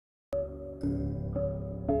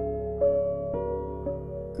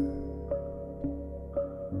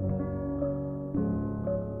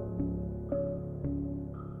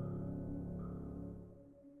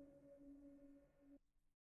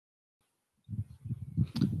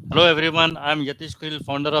Hello everyone, I'm Yatish,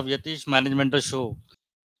 founder of Yatish Managementor show.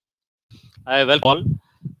 I welcome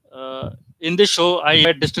all. In this show, I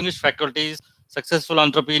invite distinguished faculties, successful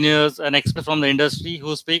entrepreneurs, and experts from the industry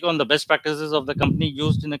who speak on the best practices of the company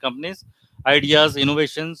used in the companies, ideas,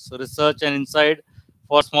 innovations, research, and insight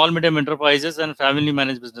for small, medium enterprises and family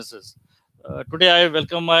managed businesses. Today, I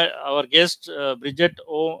welcome our guest, Brigitte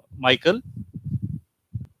O. Michael.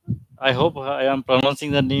 I hope I am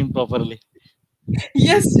pronouncing the name properly.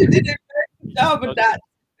 Yes, you did a great job with Okay. that.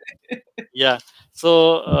 Yeah.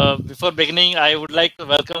 So before beginning, I would like to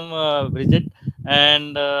welcome Brigitte.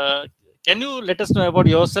 And can you let us know about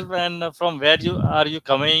yourself and from where you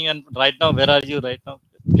coming and right now where are you right now?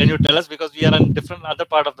 Can you tell us because we are in different other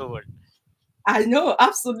part of the world. I know,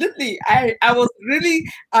 absolutely. I was really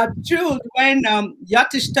thrilled when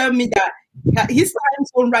Yatish told me that his time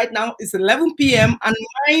zone right now is 11 p.m. and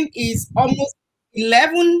mine is almost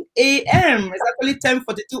 11 a.m. It's actually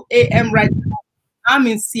 10:42 a.m. right now. I'm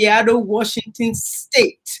in Seattle, Washington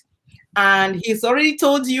State. And he's already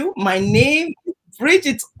told you my name is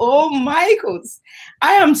Brigitte O. Michaels.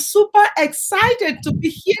 I am super excited to be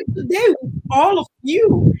here today with all of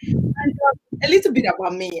you. And a little bit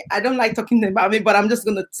about me. I don't like talking about me, but I'm just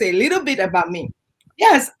going to say a little bit about me.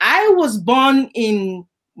 Yes, I was born in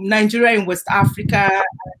Nigeria, in West Africa.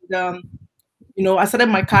 And, I started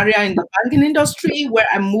my career in the banking industry where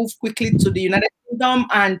I moved quickly to the United Kingdom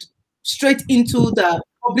and straight into the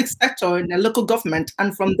public sector in the local government.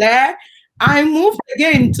 And from there, I moved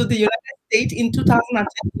again to the United States in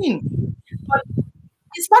 2013. But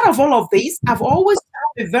in spite of all of this, I've always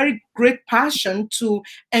had a very great passion to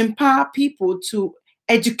empower people, to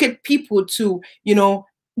educate people, to,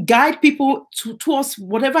 guide people towards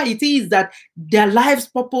whatever it is that their life's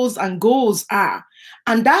purpose and goals are.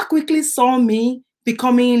 And that quickly saw me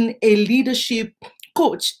becoming a leadership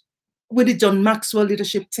coach with the John Maxwell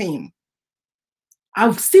leadership team. I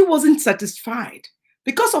still wasn't satisfied.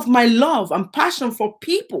 Because of my love and passion for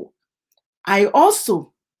people, I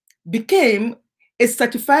also became a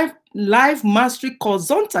certified life mastery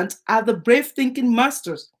consultant at the Brave Thinking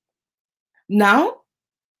Masters. Now,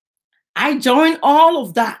 I join all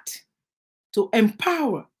of that to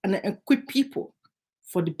empower and equip people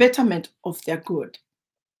for the betterment of their good.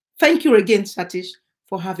 Thank you again, Satish,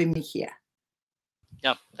 for having me here.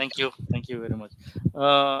 Yeah. Thank you very much.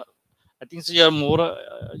 Uh, I think so you're more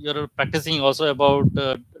you're practicing also about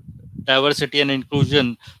diversity and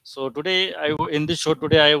inclusion. So today, in this show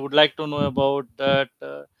today, I would like to know about that.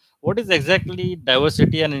 What is exactly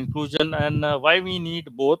diversity and inclusion, and why we need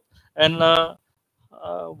both, and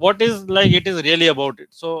what is like it is really about it.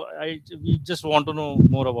 So we just want to know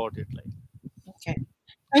more about it. Like, Okay.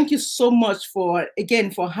 Thank you so much for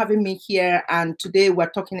having me here. And today we're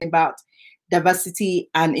talking about diversity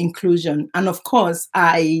and inclusion. And of course,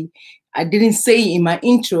 I didn't say in my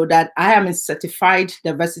intro that I am a certified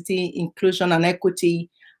diversity, inclusion, and equity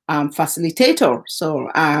facilitator. So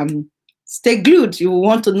stay glued. You will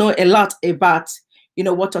want to know a lot about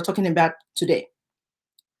what we're talking about today.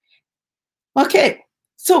 Okay.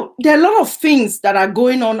 So there are a lot of things that are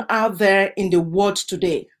going on out there in the world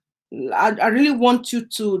today. I really want you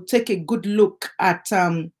to take a good look at,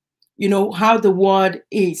 how the world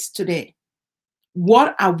is today.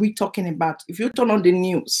 What are we talking about? If you turn on the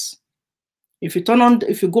news, if you go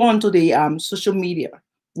onto the social media,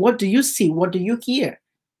 what do you see? What do you hear?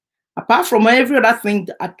 Apart from every other thing,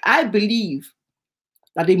 that I believe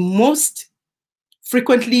that the most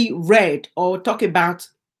frequently read or talk about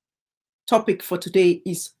topic for today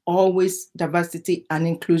is always diversity and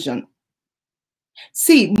inclusion.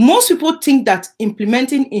 See, most people think that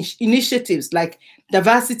implementing initiatives like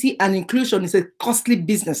diversity and inclusion is a costly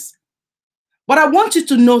business. But I want you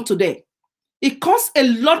to know today, it costs a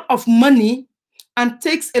lot of money and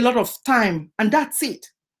takes a lot of time, and that's it.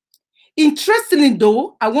 Interestingly,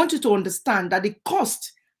 though, I want you to understand that the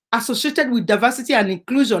cost associated with diversity and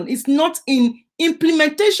inclusion is not in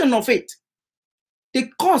implementation of it. The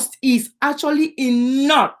cost is actually in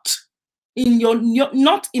your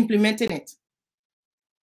not implementing it.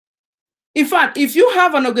 In fact, if you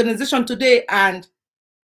have an organization today and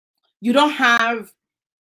you don't have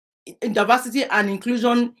a diversity and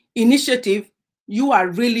inclusion initiative, you are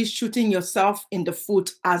really shooting yourself in the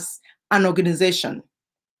foot as an organization.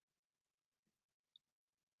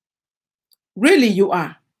 Really, you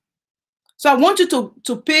are. So I want you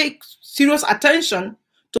to pay serious attention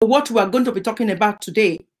to what we are going to be talking about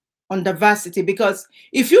today on diversity, because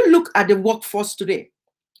if you look at the workforce today,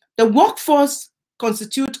 the workforce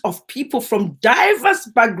constitutes of people from diverse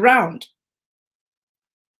backgrounds.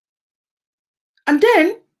 And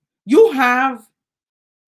then you have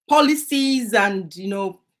policies and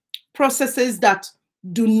processes that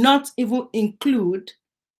do not even include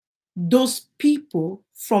those people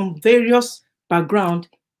from various backgrounds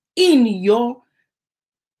in your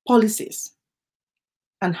policies?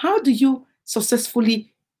 And how do you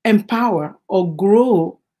successfully empower or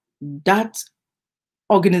grow that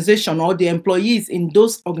organization or the employees in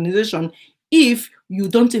those organizations if you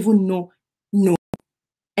don't even know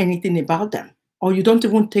anything about them, or you don't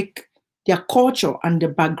even take their culture and their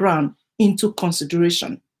background into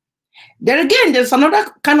consideration? There again, there's another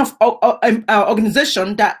kind of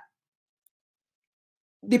organization that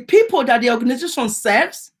the people that the organization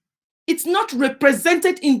serves, it's not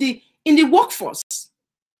represented in the workforce.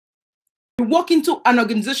 You walk into an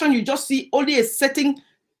organization, you just see only a certain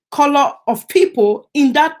color of people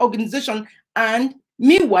in that organization, and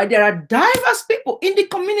meanwhile there are diverse people in the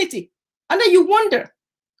community. And then you wonder,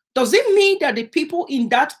 does it mean that the people in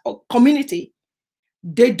that community,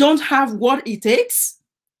 they don't have what it takes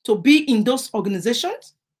to be in those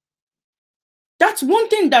organizations? That's one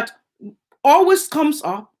thing that always comes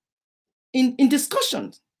up in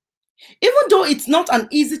discussions. Even though it's not an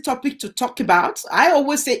easy topic to talk about, I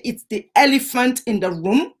always say it's the elephant in the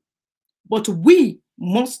room, but we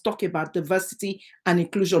must talk about diversity and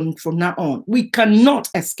inclusion from now on. We cannot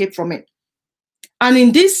escape from it. And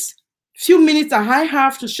in this few minutes that I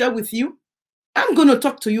have to share with you, I'm going to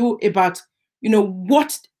talk to you about,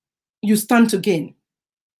 what you stand to gain.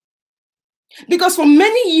 Because for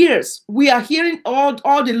many years, we are hearing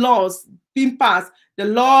all the laws being passed, the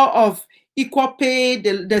law of equal pay,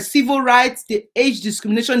 the civil rights, the age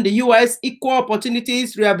discrimination, the US, equal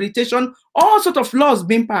opportunities, rehabilitation, all sorts of laws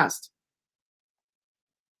being passed.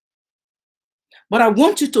 But I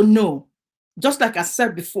want you to know, just like I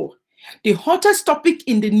said before, the hottest topic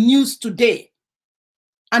in the news today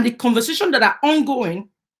and the conversation that are ongoing,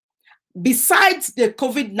 besides the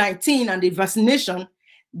COVID-19 and the vaccination,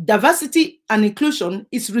 diversity and inclusion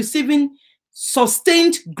is receiving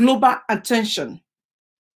sustained global attention.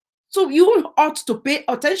 So you ought to pay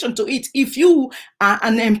attention to it if you are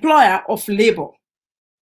an employer of labor.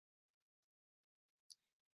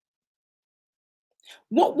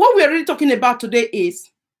 What we're really talking about today is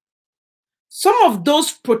some of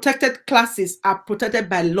those protected classes are protected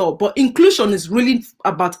by law, but inclusion is really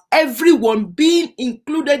about everyone being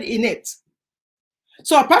included in it.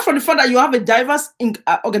 So apart from the fact that you have a diverse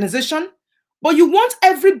organization, but you want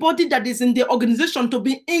everybody that is in the organization to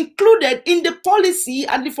be included in the policy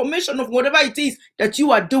and the formation of whatever it is that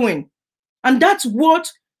you are doing. And that's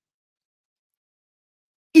what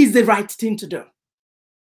is the right thing to do.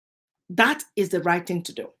 That is the right thing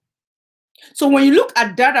to do. So when you look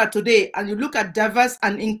at data today and you look at diverse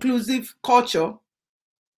and inclusive culture,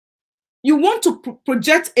 you want to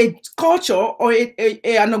project a culture or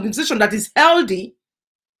an organization that is healthy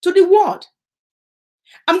to the world.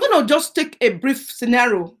 I'm going to just take a brief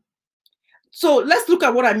scenario. So let's look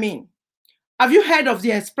at what I mean. Have you heard of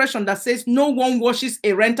the expression that says no one washes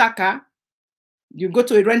a rental car? You go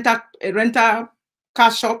to a rental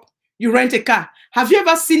car shop, you rent a car. Have you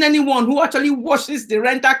ever seen anyone who actually washes the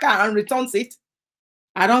rental car and returns it?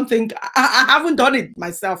 I don't think, I haven't done it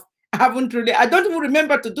myself. I don't even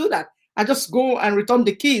remember to do that. I just go and return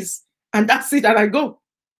the keys and that's it, and I go.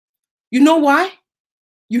 You know why?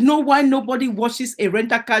 You know why nobody washes a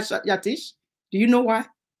rental car, Yatish? Do you know why?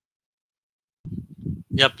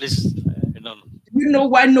 Yeah, please. Do you know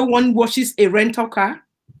why no one washes a rental car?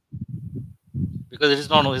 Because it is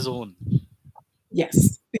not his own.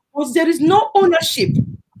 Yes, because there is no ownership.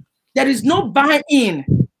 There is no buy-in.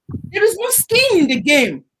 There is no skin in the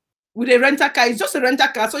game with a rental car. It's just a rental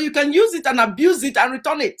car, so you can use it and abuse it and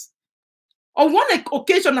return it. On one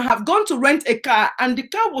occasion, I have gone to rent a car and the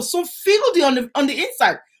car was so filthy on the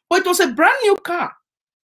inside, but it was a brand new car.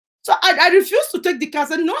 So I refused to take the car. I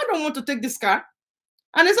said, no, I don't want to take this car.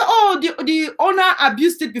 And they said, oh, the owner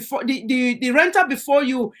abused it before, the renter before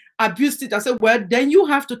you abused it. I said, well, then you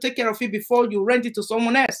have to take care of it before you rent it to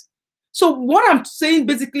someone else. So what I'm saying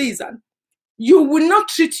basically is that you will not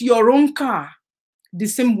treat your own car the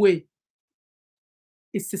same way.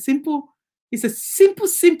 It's a simple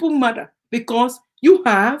matter, because you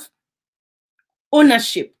have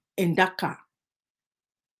ownership in that car.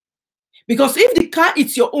 Because if the car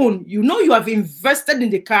is your own, you know you have invested in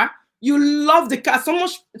the car, you love the car so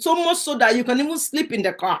much so that you can even sleep in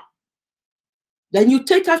the car. Then you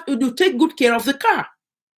take good care of the car.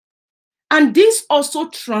 And this also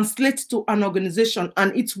translates to an organization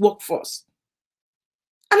and its workforce.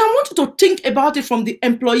 And I want you to think about it from the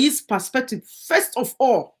employee's perspective. First of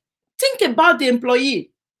all, think about the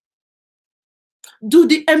employee. Do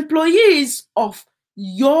the employees of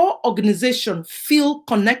your organization feel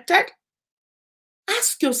connected?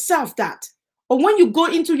 Ask yourself that. Or when you go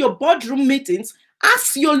into your boardroom meetings,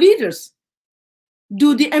 ask your leaders,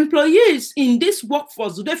 do the employees in this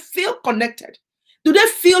workforce, do they feel connected? Do they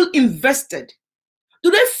feel invested?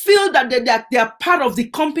 Do they feel that they are part of the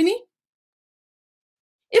company?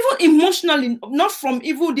 Even emotionally, not from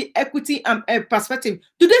even the equity perspective,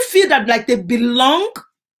 do they feel that like they belong?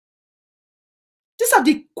 These are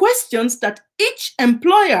the questions that each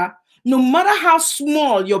employer, no matter how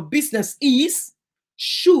small your business is,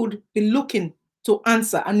 should be looking to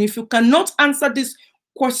answer. And if you cannot answer these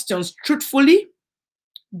questions truthfully,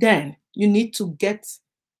 then you need to get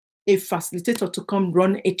a facilitator to come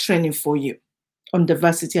run a training for you on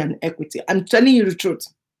diversity and equity. I'm telling you the truth.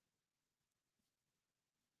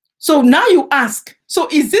 So now you ask, so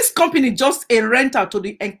is this company just a rental to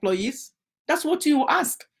the employees? That's what you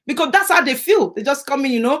ask, because that's how they feel. They just come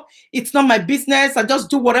in, it's not my business. I just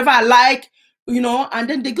do whatever I like, and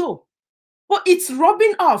then they go. But it's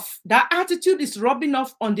rubbing off. That attitude is rubbing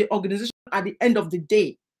off on the organization at the end of the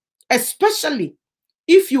day, especially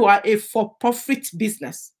if you are a for-profit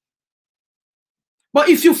business. But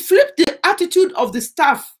if you flip the attitude of the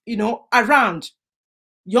staff, around,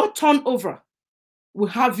 your turnover will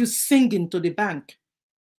have you singing to the bank.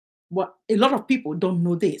 But a lot of people don't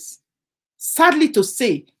know this. Sadly to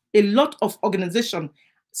say, a lot of organization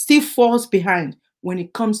still falls behind when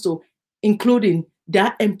it comes to including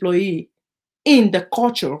their employee in the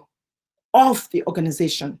culture of the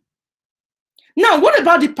organization. Now, what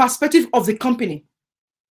about the perspective of the company?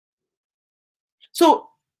 So,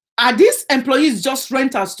 are these employees just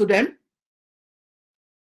renters to them?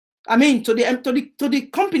 I mean, to the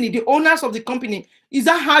company, the owners of the company. Is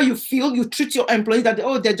that how you feel? You treat your employees that,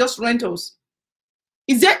 oh, they're just rentals?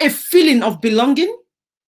 Is there a feeling of belonging?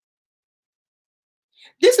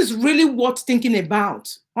 This is really worth thinking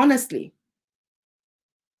about, honestly.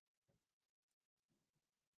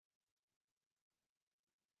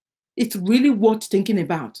 It's really worth thinking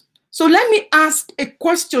about. So let me ask a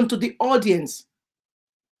question to the audience.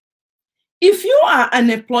 If you are an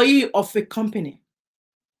employee of a company,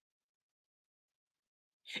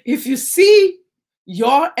 if you see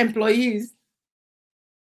your employees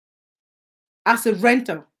as a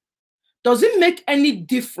renter, does it make any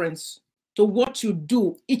difference to what you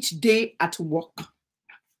do each day at work?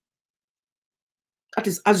 That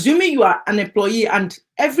is, assuming you are an employee and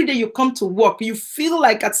every day you come to work, you feel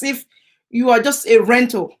like as if you are just a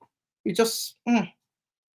rental. You just,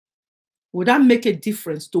 would that make a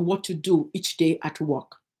difference to what you do each day at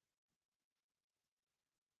work?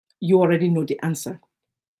 You already know the answer.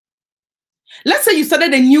 Let's say you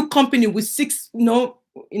started a new company with 6 months,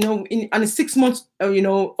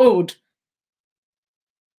 old.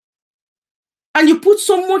 And you put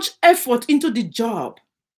so much effort into the job.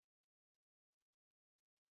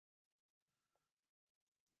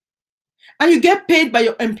 And you get paid by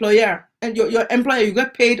your employer, and your employer, you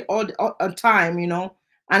get paid all the time,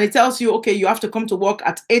 and it tells you, okay, you have to come to work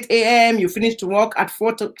at 8 a.m., you finish to work at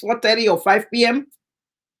 4:30 or 5 p.m.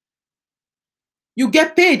 You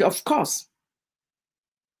get paid, of course.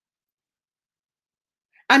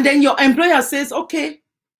 And then your employer says, okay,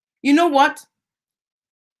 you know what?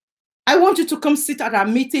 I want you to come sit at our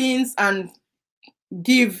meetings and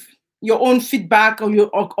give your own feedback or your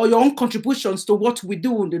own contributions to what we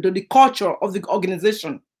do, the culture of the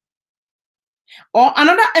organization. Or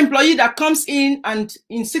another employee that comes in and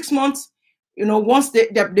in 6 months, once they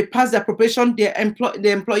pass their probation, the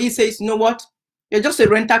employee says, you know what, you're just a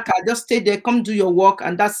renter car, just stay there, come do your work,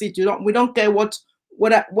 and that's it. We don't care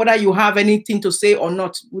whether you have anything to say or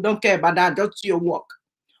not. We don't care about that, just do your work.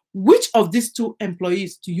 Which of these two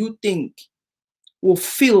employees do you think will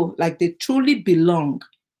feel like they truly belong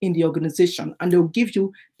in the organization and they'll give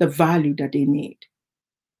you the value that they need?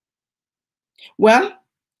 Well,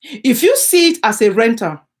 if you see it as a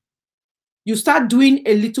renter, you start doing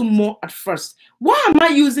a little more at first. Why am I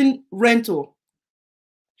using rental?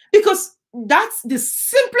 Because that's the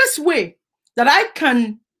simplest way that I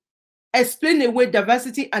can explain away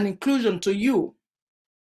diversity and inclusion to you,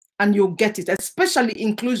 and you'll get it, especially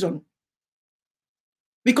inclusion.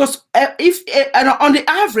 Because if on the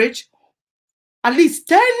average, at least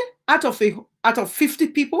 10 out of 50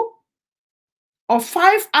 people or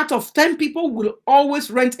 5 out of 10 people will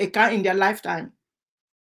always rent a car in their lifetime.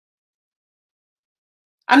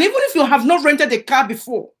 And even if you have not rented a car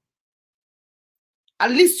before,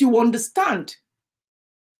 at least you understand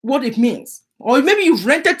what it means. Or maybe you've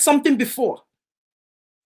rented something before.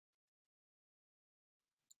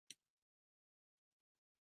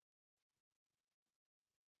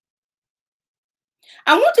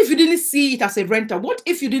 And what if you didn't see it as a rental? What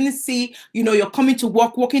if you didn't see, you're coming to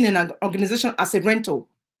work, working in an organization as a rental?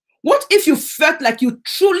 What if you felt like you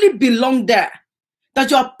truly belong there? That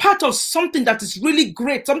you're part of something that is really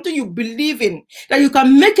great, something you believe in, that you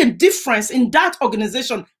can make a difference in that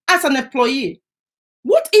organization as an employee?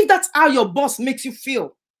 What if that's how your boss makes you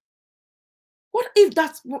feel? What if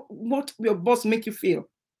that's what your boss makes you feel?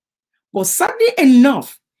 But sadly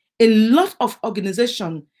enough, a lot of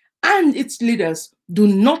organizations and its leaders do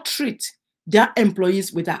not treat their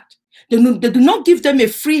employees with that. They do not give them a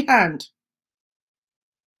free hand.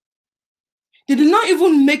 They do not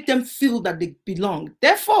even make them feel that they belong.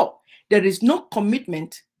 Therefore, there is no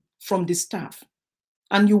commitment from the staff.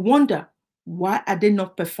 And you wonder, why are they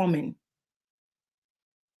not performing?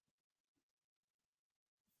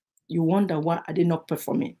 You wonder, why are they not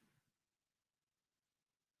performing?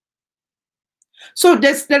 So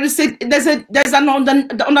there's an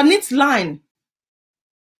underneath line.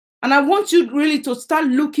 And I want you really to start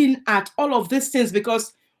looking at all of these things,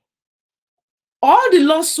 because all the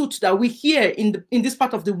lawsuits that we hear in this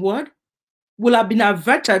part of the world will have been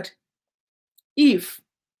averted if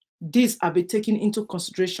these are be taken into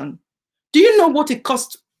consideration. Do you know what it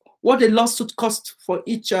costs, what a lawsuit costs for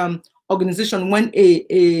each organization when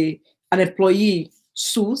an employee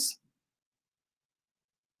sues?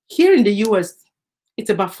 Here in the US, it's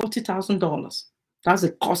about $40,000. That's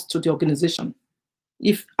the cost to the organization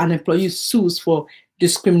if an employee sues for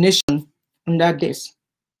discrimination on that day.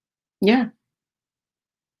 Yeah.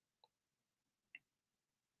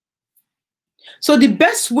 So the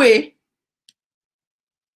best way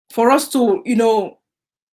for us to,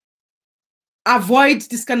 avoid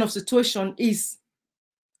this kind of situation is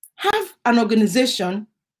have an organization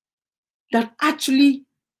that actually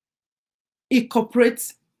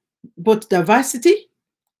incorporates both diversity,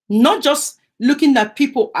 not just looking at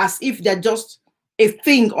people as if they're just a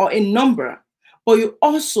thing or a number, but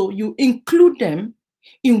you include them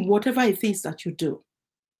in whatever it is that you do.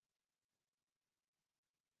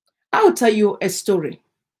 I will tell you a story.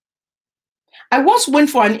 I once went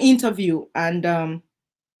for an interview, and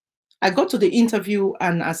I got to the interview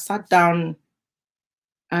and I sat down,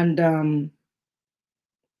 and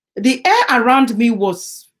the air around me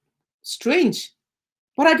was strange,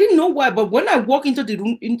 but I didn't know why. But when I walked into the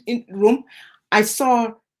room, I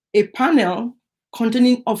saw a panel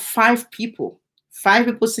containing of 5 people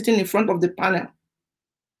sitting in front of the panel.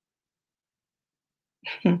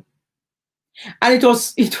 And it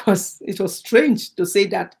was strange to say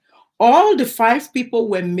that all the 5 people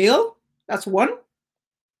were male. That's one.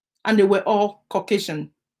 And they were all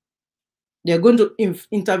Caucasian. They're going to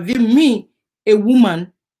interview me, a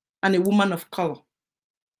woman, and a woman of color.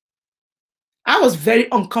 I was very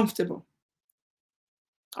uncomfortable.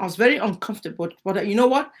 But you know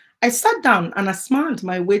what? I sat down and I smiled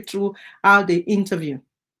my way through the interview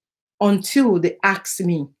until they asked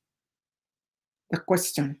me the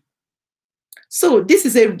question. So this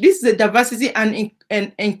is a diversity and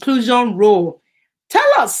inclusion role. Tell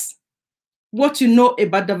us what you know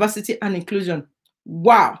about diversity and inclusion.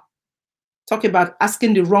 Wow. Talk about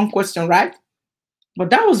asking the wrong question, right? But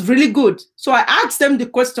that was really good. So I asked them the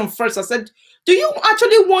question first. I said, do you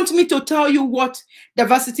actually want me to tell you what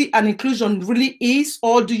diversity and inclusion really is?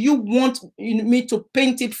 Or do you want me to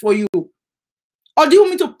paint it for you? Or do you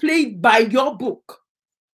want me to play it by your book?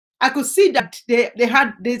 I could see that they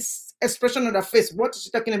had this expression on their face. What is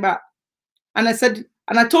she talking about? And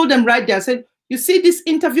I told them right there, I said, you see this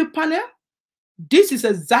interview panel? This is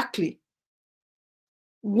exactly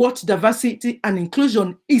what diversity and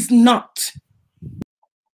inclusion is not.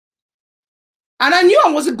 And I knew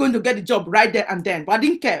I wasn't going to get the job right there and then, but I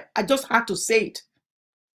didn't care. I just had to say it.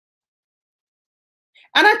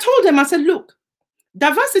 And I told them, I said, look,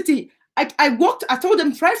 diversity, I told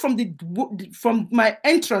them right from my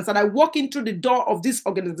entrance, that I walk into the door of this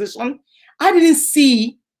organization, I didn't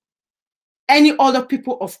see any other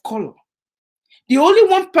people of color. The only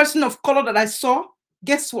one person of color that I saw,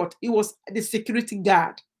 guess what? It was the security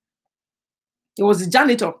guard. It was the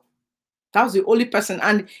janitor. That was the only person.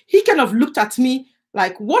 And he kind of looked at me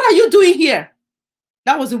like, what are you doing here?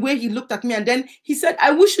 That was the way he looked at me. And then he said,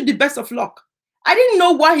 I wish you the best of luck. I didn't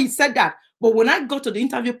know why he said that. But when I got to the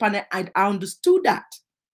interview panel, I understood that.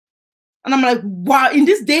 And I'm like, wow, in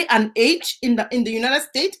this day and age, in the United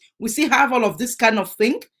States, we still have all of this kind of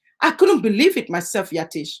thing. I couldn't believe it myself,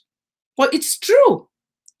 Yatish. But it's true.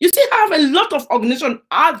 You still have a lot of organizations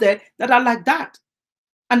out there that are like that.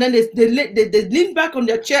 And then they lean back on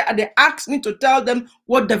their chair and they ask me to tell them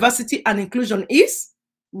what diversity and inclusion is.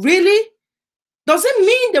 Really? Does it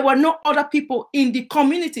mean there were no other people in the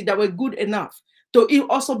community that were good enough? to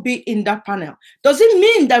also be in that panel. Does it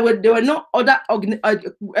mean that there were no other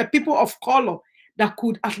people of color that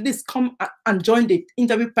could at least come and join the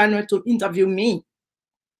interview panel to interview me?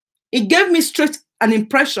 It gave me straight an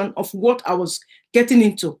impression of what I was getting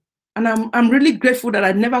into. And I'm really grateful that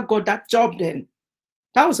I never got that job then.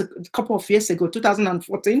 That was a couple of years ago,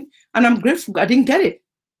 2014, and I'm grateful I didn't get it.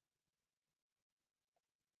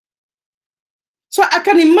 So I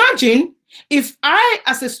can imagine if I,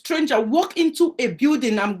 as a stranger, walk into a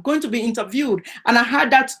building, I'm going to be interviewed, and I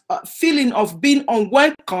had that feeling of being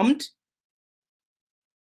unwelcomed,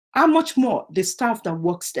 how much more the staff that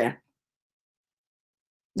works there?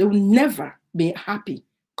 They will never be happy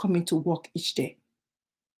coming to work each day.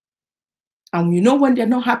 And you know when they're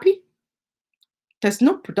not happy? There's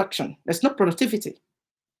no production, there's no productivity.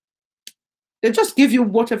 They just give you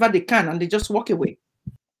whatever they can and they just walk away.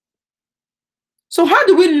 So how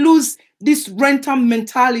do we lose this renter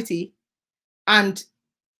mentality and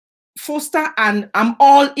foster an I'm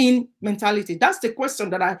all in mentality? That's the question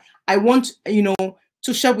that I want,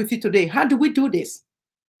 to share with you today. How do we do this?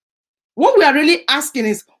 What we are really asking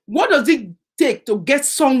is, what does it take to get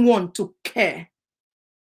someone to care?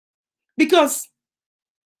 Because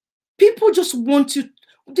people just want you,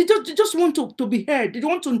 they just want to be heard. They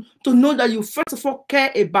want to know that you first of all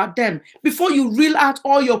care about them before you reel out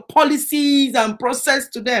all your policies and process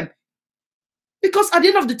to them. Because at the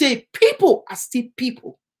end of the day, people are still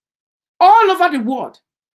people. All over the world,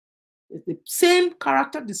 it's the same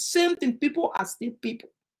character, the same thing. People are still people.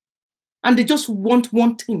 And they just want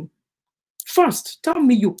one thing. First, tell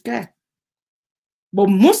me you care. But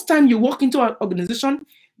most time you walk into an organization,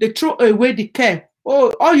 they throw away the care.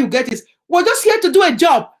 Oh, all you get is, we're just here to do a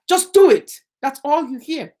job. Just do it. That's all you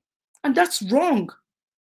hear. And that's wrong.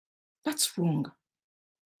 That's wrong.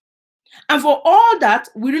 And for all that,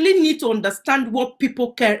 we really need to understand what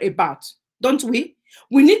people care about, don't we?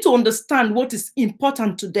 We need to understand what is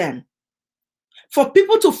important to them. For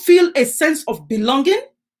people to feel a sense of belonging,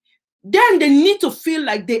 then they need to feel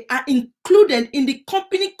like they are included in the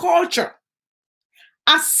company culture,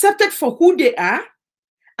 accepted for who they are,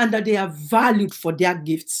 and that they are valued for their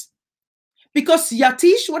gifts. Because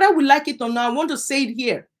Yatish, whether we like it or not, I want to say it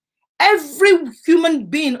here. Every human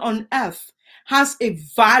being on earth has a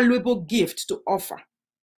valuable gift to offer.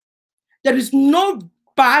 There is no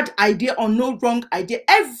bad idea or no wrong idea.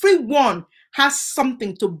 Everyone has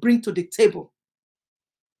something to bring to the table.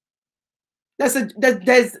 There's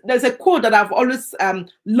a quote that I've always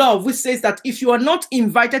loved, which says that if you are not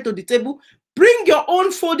invited to the table, bring your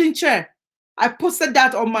own folding chair. I posted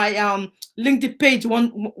that on my LinkedIn page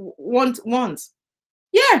once.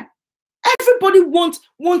 Yeah, everybody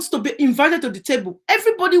wants to be invited to the table.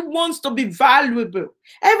 Everybody wants to be valuable.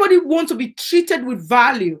 Everybody wants to be treated with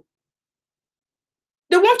value.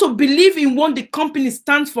 They want to believe in what the company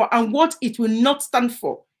stands for and what it will not stand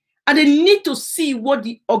for. And they need to see what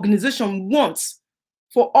the organization wants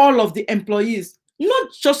for all of the employees,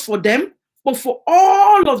 not just for them, but for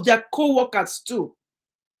all of their co-workers too.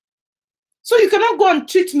 So you cannot go and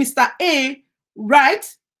treat Mr. A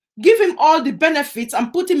right, give him all the benefits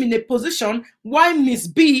and put him in a position while Miss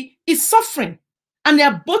B is suffering. And they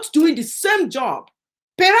are both doing the same job.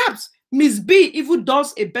 Perhaps Miss B even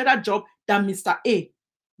does a better job than Mr. A.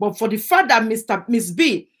 But for the fact that Miss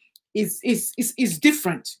B is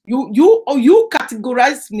different, you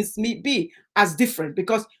categorize Miss B as different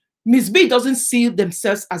because Miss B doesn't see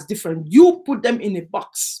themselves as different. You put them in a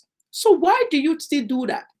box. So why do you still do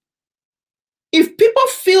that? If people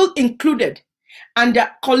feel included and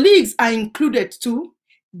their colleagues are included too,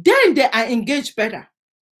 then they are engaged better.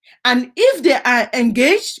 And if they are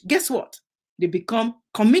engaged, guess what? They become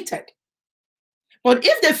committed. But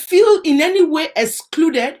if they feel in any way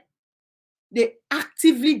excluded, they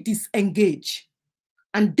actively disengage.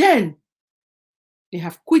 And then they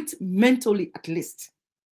have quit mentally at least.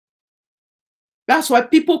 That's why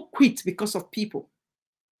people quit, because of people.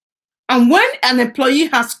 And when an employee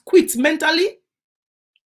has quit mentally,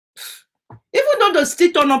 even though they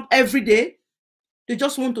still turn up every day, they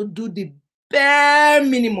just want to do the bare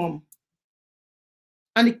minimum.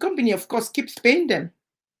 And the company, of course, keeps paying them.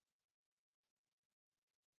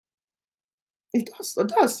 It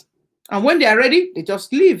does. And when they are ready, they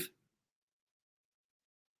just leave.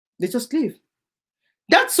 They just leave.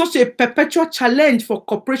 That's such a perpetual challenge for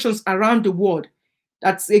corporations around the world.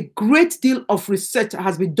 That's a great deal of research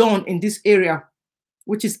has been done in this area,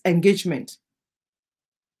 which is engagement.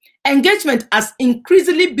 Engagement has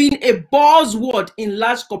increasingly been a buzzword in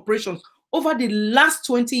large corporations over the last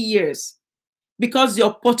 20 years because the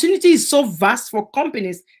opportunity is so vast for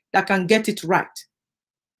companies that can get it right.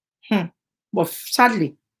 But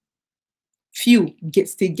sadly, Few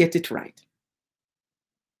still get it right.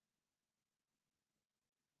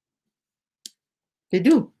 They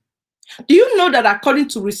do. Do you know that according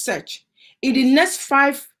to research, in the next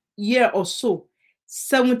 5 years or so,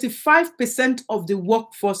 75% of the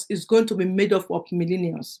workforce is going to be made up of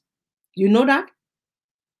millennials? You know that?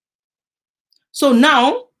 So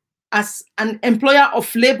now, as an employer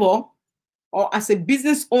of labor, or as a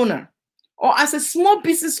business owner, or as a small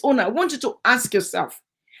business owner, I want you to ask yourself,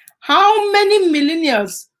 how many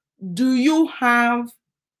millennials do you have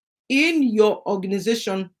in your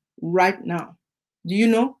organization right now? Do you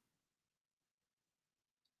know?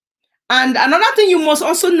 And another thing you must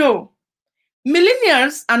also know,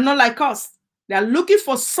 millennials are not like us. They are looking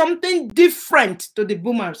for something different to the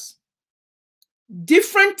boomers.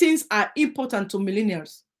 Different things are important to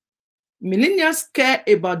millennials. Millennials care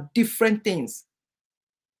about different things.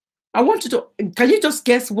 I want you to, can you just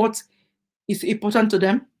guess what is important to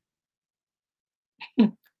them?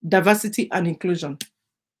 Diversity and inclusion.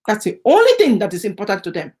 That's the only thing that is important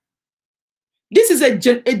to them. This is a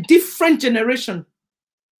different generation.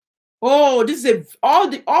 Oh, this is all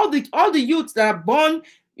the youths that are born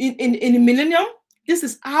in the millennium. This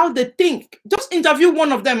is how they think. Just interview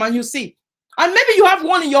one of them and you see. And maybe you have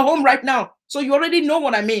one in your home right now, so you already know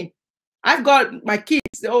what I mean. I've got my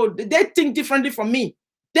kids. Oh, they think differently from me.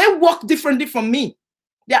 They work differently from me.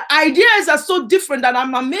 Their ideas are so different that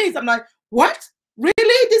I'm amazed. I'm like, what?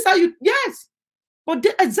 Really? This is how you? Yes. But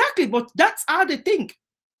exactly. But that's how they think.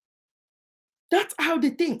 That's how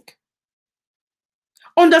they think.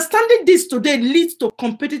 Understanding this today leads to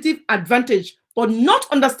competitive advantage, but not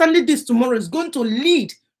understanding this tomorrow is going to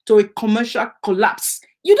lead to a commercial collapse.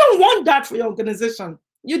 You don't want that for your organization.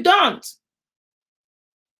 You don't.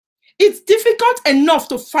 It's difficult enough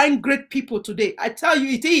to find great people today. I tell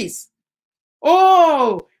you, it is.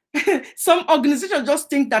 Oh, some organizations just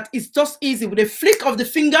think that it's just easy. With a flick of the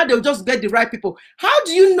finger, they'll just get the right people. How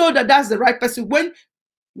do you know that that's the right person when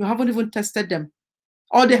you haven't even tested them?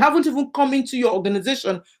 Or they haven't even come into your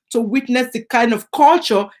organization to witness the kind of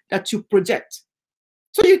culture that you project.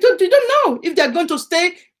 So you don't know if they're going to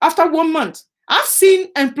stay after 1 month. I've seen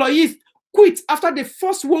employees quit after the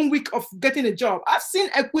first 1 week of getting a job. I've seen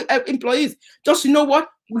employees just, you know what,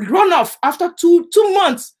 run off after two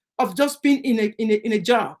months of just being in a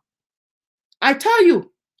job. I tell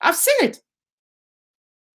you, I've seen it.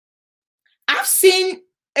 I've seen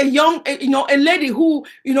a lady who,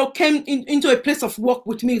 came into a place of work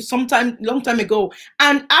with me long time ago.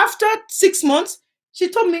 And after 6 months, she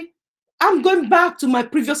told me, I'm going back to my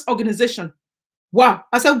previous organization. Wow.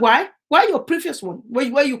 I said, why? Why your previous one?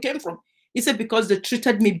 Where you came from? He said, because they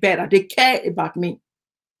treated me better. They care about me.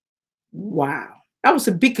 Wow. That was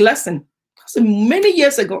a big lesson. That was many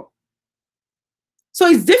years ago. So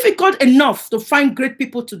it's difficult enough to find great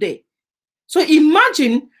people today. So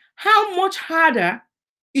imagine how much harder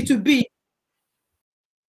it would be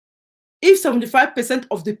if 75%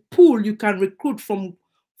 of the pool you can recruit from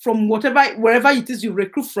wherever it is you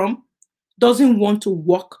recruit from doesn't want to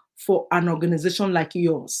work for an organization like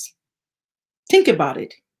yours. Think about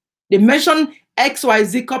it. They mention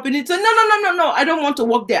XYZ company. Say, no, I don't want to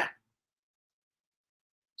work there.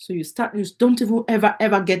 So you don't even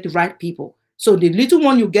ever get the right people. So the little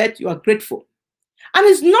one you get, you are grateful. And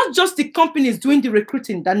it's not just the companies doing the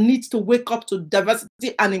recruiting that needs to wake up to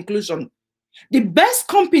diversity and inclusion. The best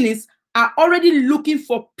companies are already looking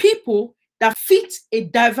for people that fit a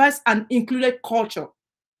diverse and included culture.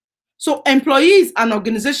 So employees and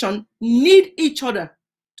organizations need each other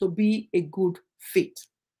to be a good fit.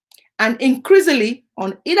 And increasingly,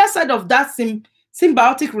 on either side of that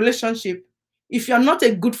symbiotic relationship, if you're not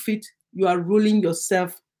a good fit, you are ruling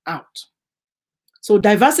yourself out. So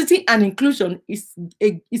diversity and inclusion is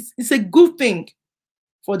a good thing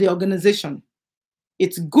for the organization.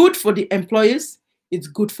 It's good for the employees. It's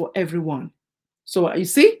good for everyone. So you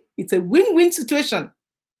see, it's a win-win situation.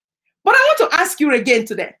 But I want to ask you again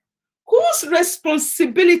today, whose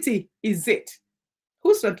responsibility is it?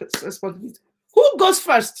 Whose responsibility? Who goes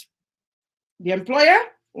first? The employer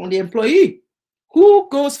or the employee? Who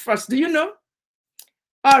goes first? Do you know?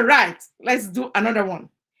 All right, let's do another one.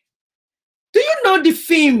 Do you know the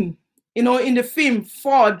film, in the film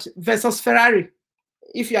Ford versus Ferrari?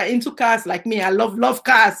 If you are into cars like me, I love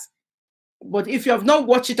cars. But if you have not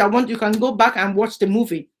watched it, you can go back and watch the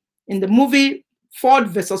movie. In the movie Ford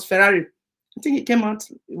versus Ferrari, I think it came out,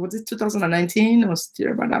 was it 2019 or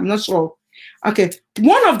still, but I'm not sure. Okay,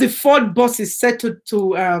 one of the Ford bosses said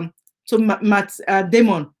to Matt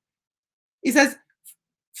Damon, he says,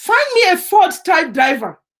 find me a Ford type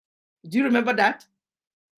driver. Do you remember that?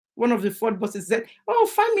 One of the Ford bosses said, oh,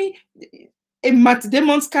 find me a Matt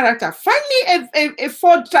Damon's character. Find me a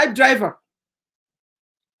Ford type driver.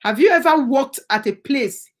 Have you ever worked at a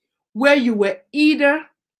place where you were either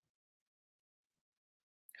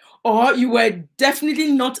or you were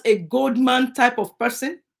definitely not a Goldman type of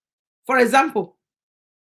person? For example,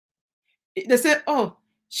 they say, oh,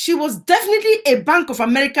 she was definitely a Bank of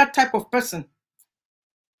America type of person.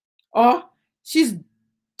 Or she's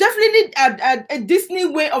definitely a Disney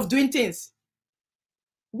way of doing things.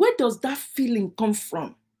 Where does that feeling come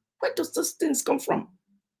from? Where does those things come from?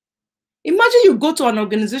 Imagine you go to an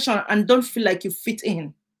organization and don't feel like you fit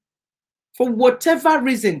in for whatever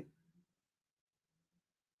reason.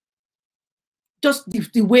 Just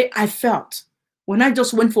the way I felt when I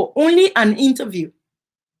just went for only an interview.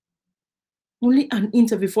 Only an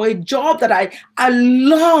interview for a job that I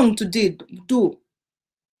long to do.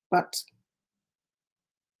 But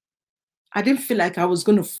I didn't feel like I was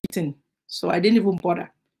going to fit in. So I didn't even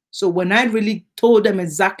bother. So when I really told them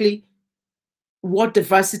exactly what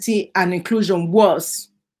diversity and inclusion was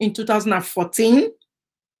in 2014,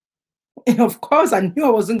 of course, I knew I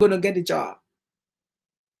wasn't going to get a job.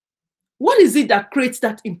 What is it that creates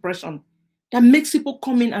that impression that makes people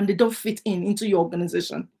come in and they don't fit in into your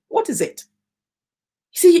organization? What is it?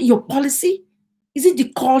 Is it your policy? Is it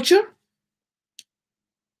the culture?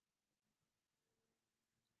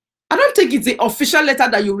 I don't think it's the official letter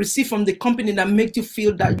that you receive from the company that makes you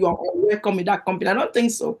feel that you are welcome in that company. I don't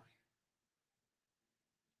think so.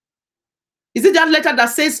 Is it that letter that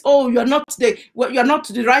says, oh, you're not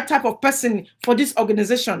the right type of person for this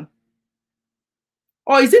organization?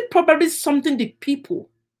 Or is it probably something the people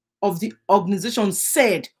of the organization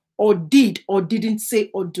said or did or didn't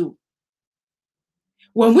say or do?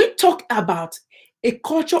 When we talk about a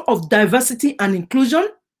culture of diversity and inclusion,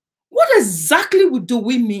 what exactly do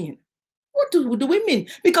we mean? What do we mean?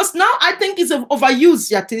 Because now I think it's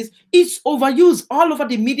overused, Yatish. It's overused all over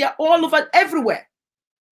the media, all over everywhere.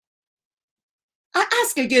 I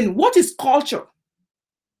ask again, what is culture?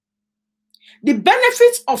 The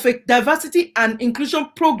benefits of a diversity and inclusion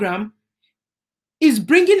program is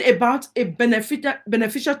bringing about a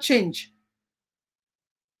beneficial change.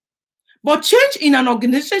 But change in an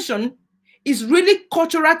organization is really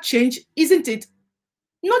cultural change, isn't it?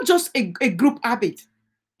 Not just a group habit.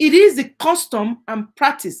 It is the custom and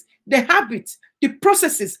practice, the habits, the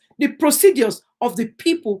processes, the procedures of the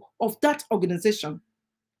people of that organization.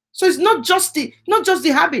 So it's not just the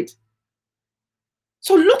habit.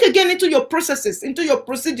 So look again into your processes, into your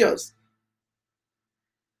procedures.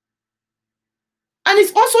 And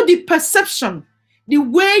it's also the perception, the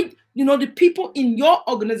way, the people in your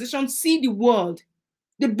organization see the world,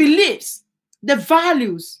 the beliefs, the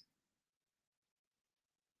values.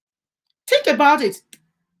 Think about it.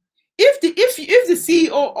 If the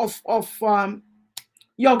CEO of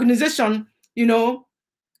your organization,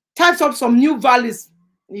 types up some new values,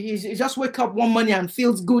 he just wake up one morning and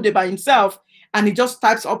feels good about himself, and he just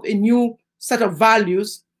types up a new set of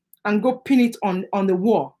values and go pin it on the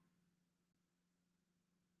wall.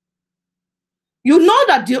 You know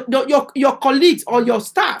that your colleagues or your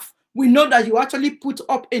staff will know that you actually put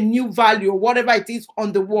up a new value or whatever it is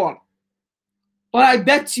on the wall. But I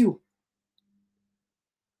bet you,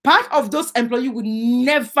 part of those employees would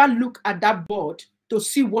never look at that board to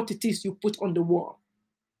see what it is you put on the wall.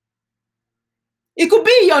 It could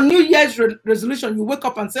be your New Year's resolution. You wake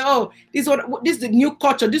up and say, oh, this is the new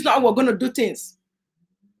culture. This is not how we're going to do things.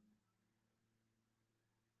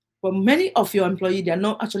 But many of your employees, they're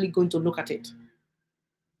not actually going to look at it.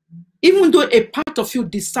 Even though a part of you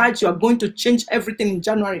decides you are going to change everything in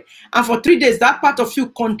January, and for 3 days, that part of you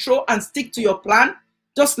control and stick to your plan,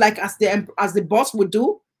 just like as the boss would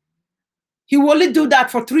do, he will only do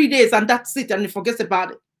that for 3 days and that's it, and he forgets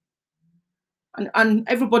about it. And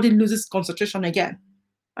everybody loses concentration again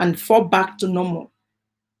and fall back to normal.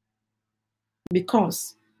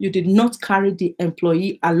 Because you did not carry the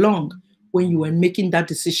employee along when you were making that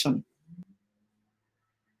decision.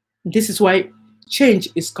 This is why change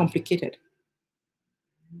is complicated.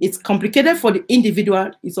 It's complicated for the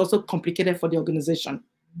individual. It's also complicated for the organization.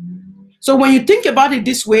 So when you think about it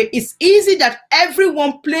this way, it's easy that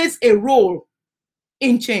everyone plays a role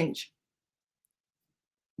in change.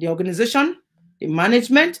 The organization, the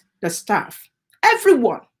management, the staff,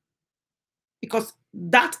 everyone. Because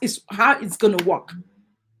that is how it's going to work.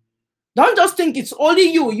 Don't just think it's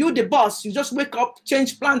only you the boss. You just wake up,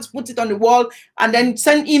 change plans, put it on the wall, and then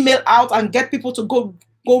send email out and get people to go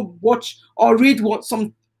watch or read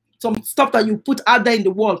some stuff that you put out there in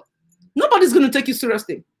the world. Nobody's going to take you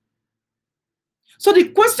seriously. So the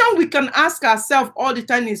question we can ask ourselves all the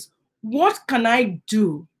time is, what can I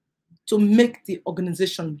do to make the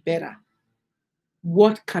organization better?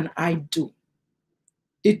 What can I do?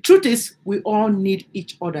 The truth is, we all need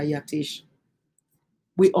each other, Yatish.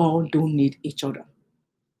 We all do need each other.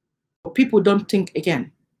 But people don't think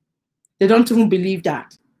again. They don't even believe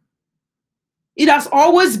that. It has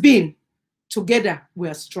always been together we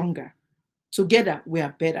are stronger. Together we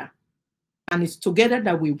are better. And it's together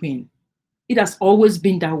that we win. It has always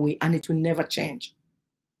been that way and it will never change.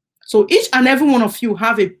 So each and every one of you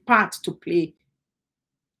have a part to play.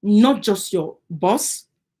 Not just your boss,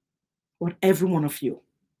 but every one of you.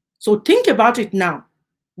 So think about it now.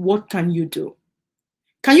 What can you do?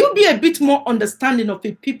 Can you be a bit more understanding of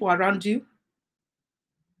the people around you?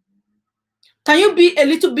 Can you be a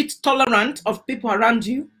little bit tolerant of people around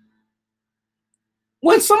you?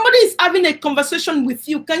 When somebody is having a conversation with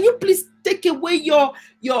you, can you please take away your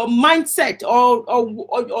mindset or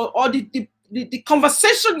the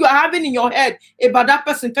conversation you're having in your head about that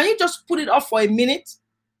person? Can you just put it off for a minute?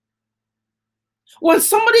 When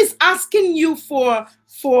somebody is asking you for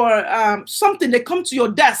something, they come to your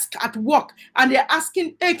desk at work and they're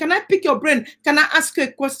asking, hey, can I pick your brain? Can I ask you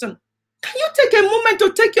a question? Can you take a moment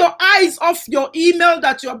to take your eyes off your email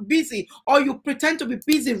that you're busy or you pretend to be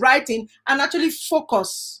busy writing and actually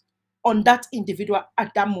focus on that individual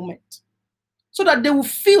at that moment so that they will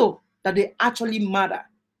feel that they actually matter?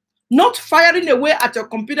 Not firing away at your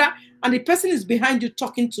computer and the person is behind you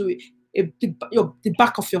talking to the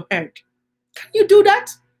back of your head. Can you do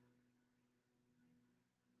that?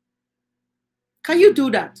 Can you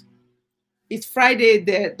do that? It's Friday.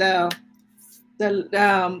 The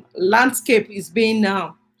landscape is being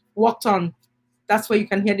worked on. That's where you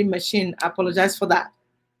can hear the machine. I apologize for that.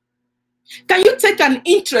 Can you take an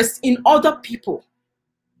interest in other people?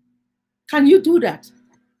 Can you do that?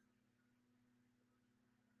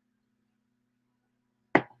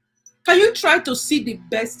 Can you try to see the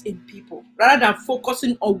best in people rather than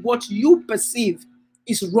focusing on what you perceive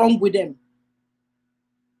is wrong with them?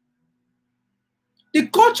 The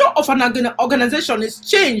culture of an organization is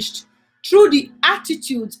changed through the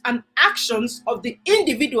attitudes and actions of the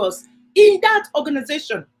individuals in that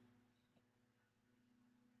organization.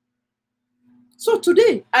 So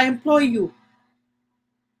today, I implore you.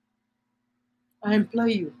 I implore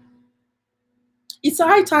you. It's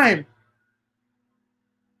high time.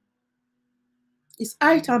 It's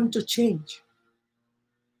high time to change.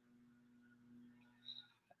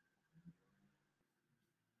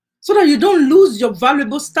 So that you don't lose your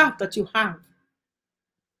valuable staff that you have.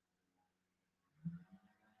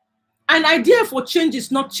 An idea for change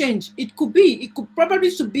is not change. It could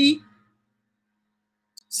probably should be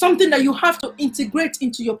something that you have to integrate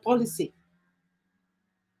into your policy.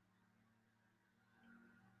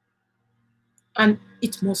 And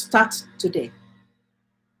it must start today.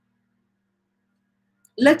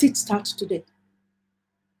 Let it start today.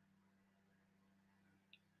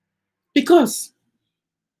 Because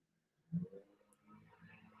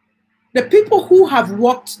the people who have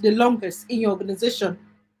worked the longest in your organization,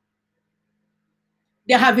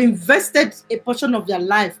 they have invested a portion of their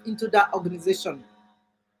life into that organization.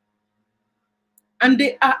 And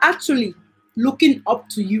they are actually looking up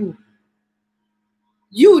to you.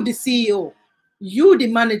 You, the CEO, you, the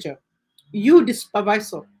manager, you, the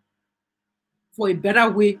supervisor, for a better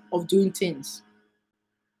way of doing things.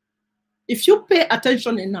 If you pay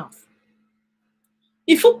attention enough,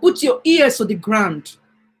 if you put your ears to the ground,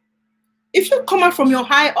 if you come out from your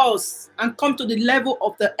high horse and come to the level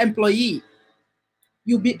of the employee,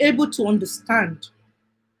 you'll be able to understand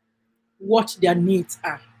what their needs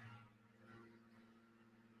are.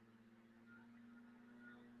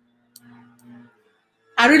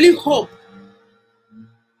 I really hope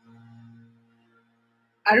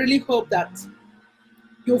that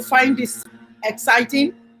you'll find this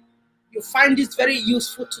exciting, you find this very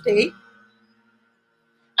useful today,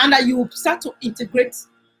 and that you will start to integrate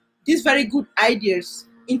these very good ideas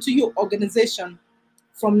into your organization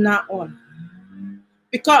from now on.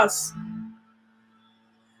 Because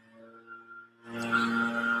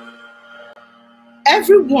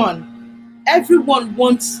everyone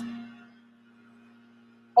wants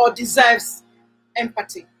or deserves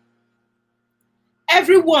empathy.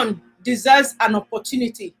 Everyone deserves an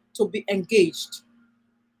opportunity to be engaged.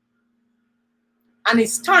 And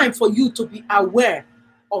it's time for you to be aware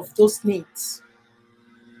of those needs.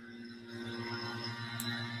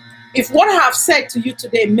 If what I have said to you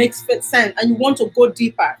today makes sense and you want to go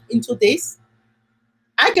deeper into this,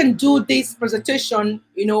 I can do this presentation,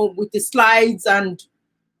 with the slides and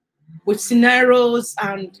with scenarios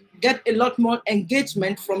and get a lot more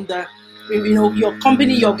engagement from your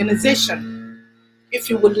company, your organization, if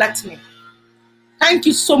you would let me. Thank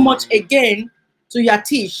you so much again to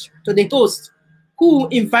Yatish, to the host, who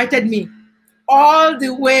invited me all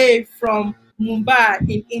the way from Mumbai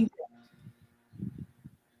in India.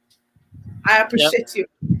 I Yeah, appreciate you.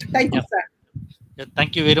 Thank you, yeah. sir. Yeah,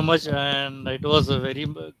 thank you very much, and it was a very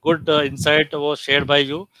good insight was shared by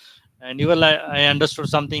you. And even I understood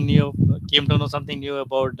something new, came to know something new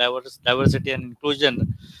about diversity and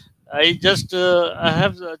inclusion. I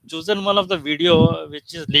have chosen one of the video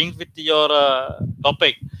which is linked with your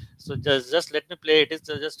topic. So just let me play it. It's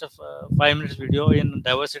just a 5 minutes video in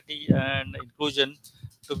diversity and inclusion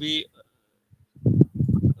to be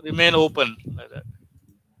remain open like that.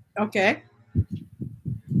 Okay.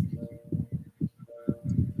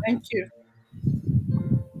 Thank you.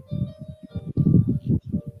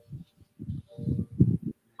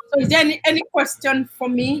 So is there any question for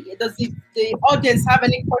me? Does the audience have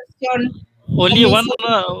any question for Only me? one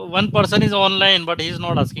So one person is online, but he's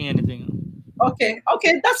not asking anything. okay,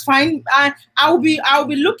 okay, that's fine. I'll be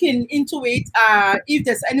looking into it. If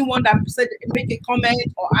there's anyone that said make a comment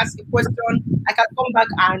or ask a question, I can come back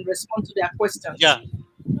and respond to their questions. Yeah,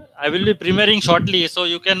 I will be premiering shortly, so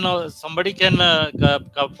you can somebody can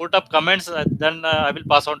put up comments. Then I will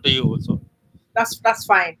pass on to you also. That's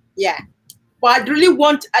fine. Yeah, but I really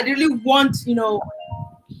want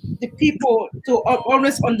the people to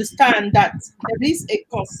always understand that there is a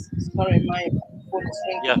cost. Sorry, my phone is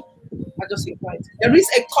Yeah, ringing. I just ignore it. There is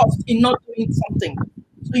a cost in not doing something,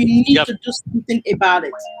 so you need yeah, to do something about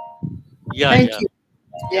it. yeah, Thank yeah, you.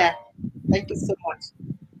 yeah, Yeah, thank you so much.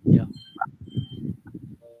 yeah.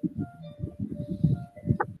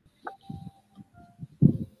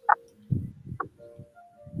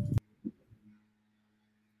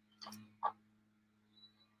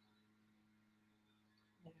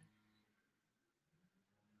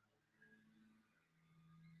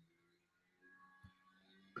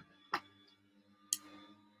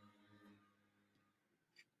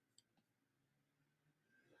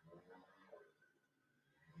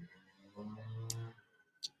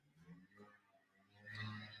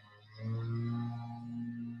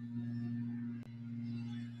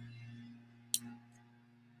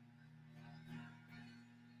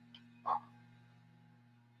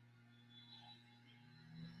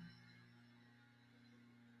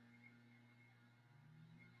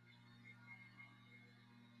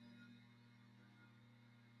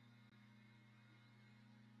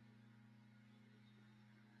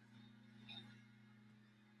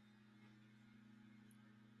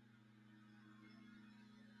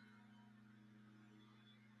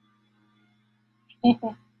 Mhm,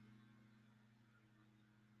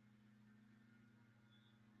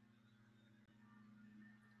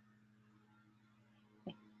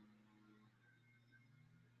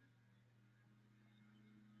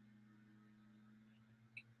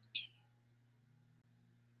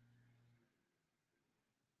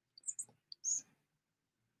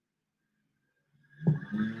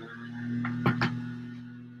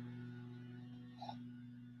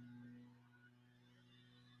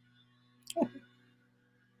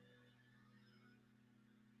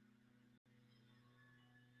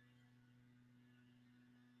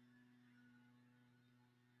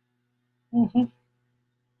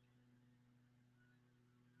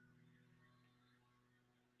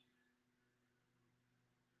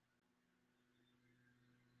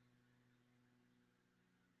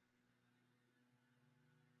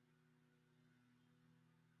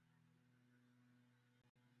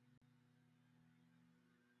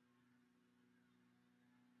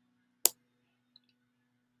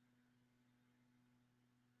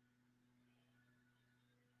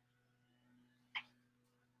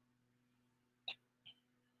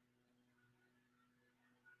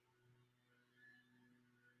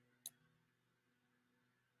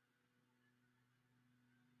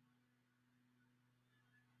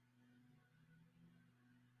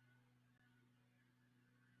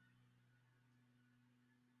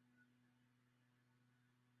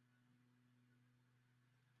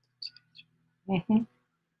 mhm,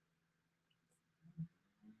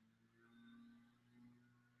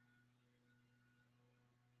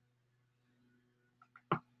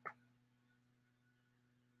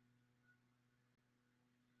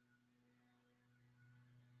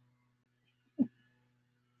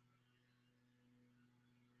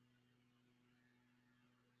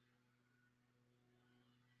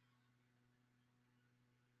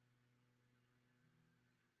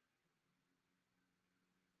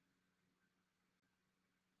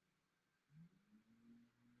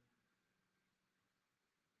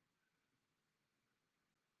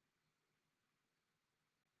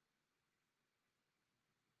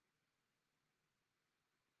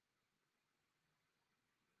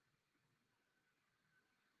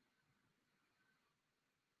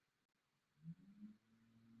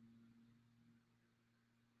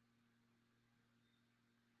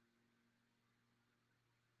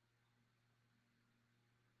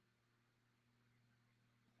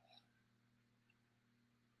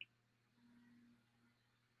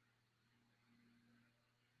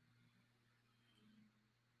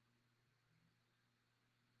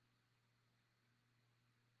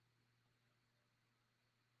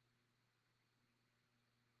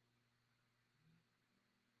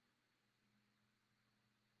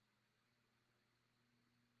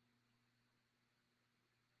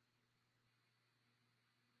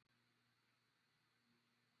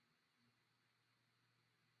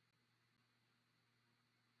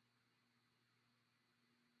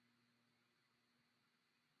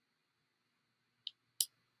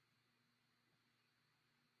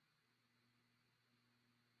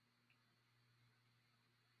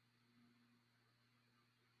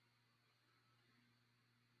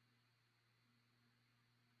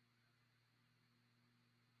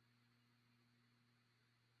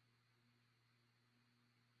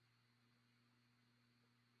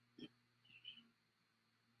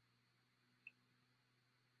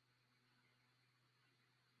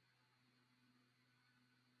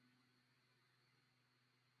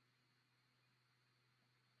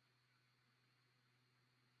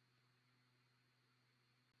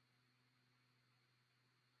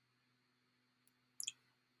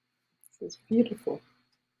 It's beautiful.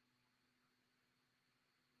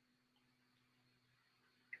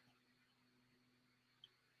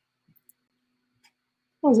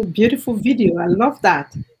 That was a beautiful video. I love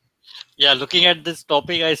that. Yeah, looking at this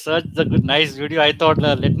topic, I searched the good, nice video. I thought,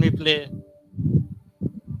 let me play.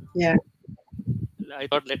 Yeah,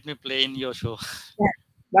 Let me play in your show. yeah.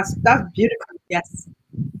 That's beautiful. Yes.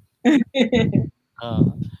 Uh,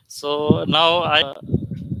 so now I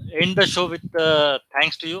end the show with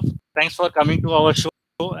thanks to you. Thanks for coming to our show,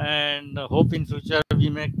 and hope in future we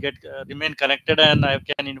may get remain connected, and I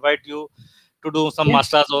can invite you to do some Yeah,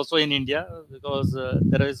 masters also in India, because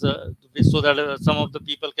there is so that some of the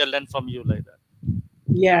people can learn from you like that.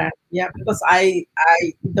 yeah, yeah. Because I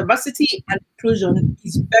diversity and inclusion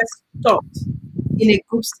is best taught in a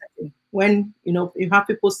group setting when you have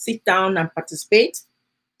people sit down and participate,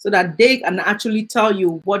 so that they can actually tell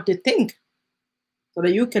you what they think, so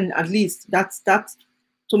that you can at least that's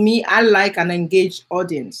to me. I like an engaged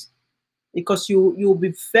audience, because you'll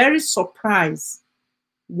be very surprised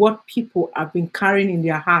what people have been carrying in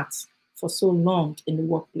their hearts for so long in the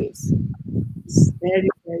workplace. It's very,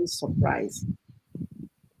 very surprised.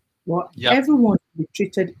 Well, Yeah, everyone should be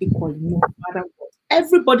treated equally, no matter what.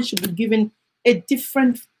 Everybody should be given a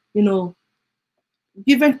different, you know,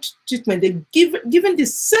 treatment. They given the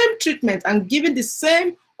same treatment and given the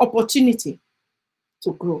same opportunity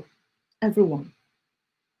to grow. Everyone.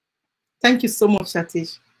 Thank you so much,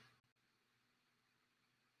 Yatish.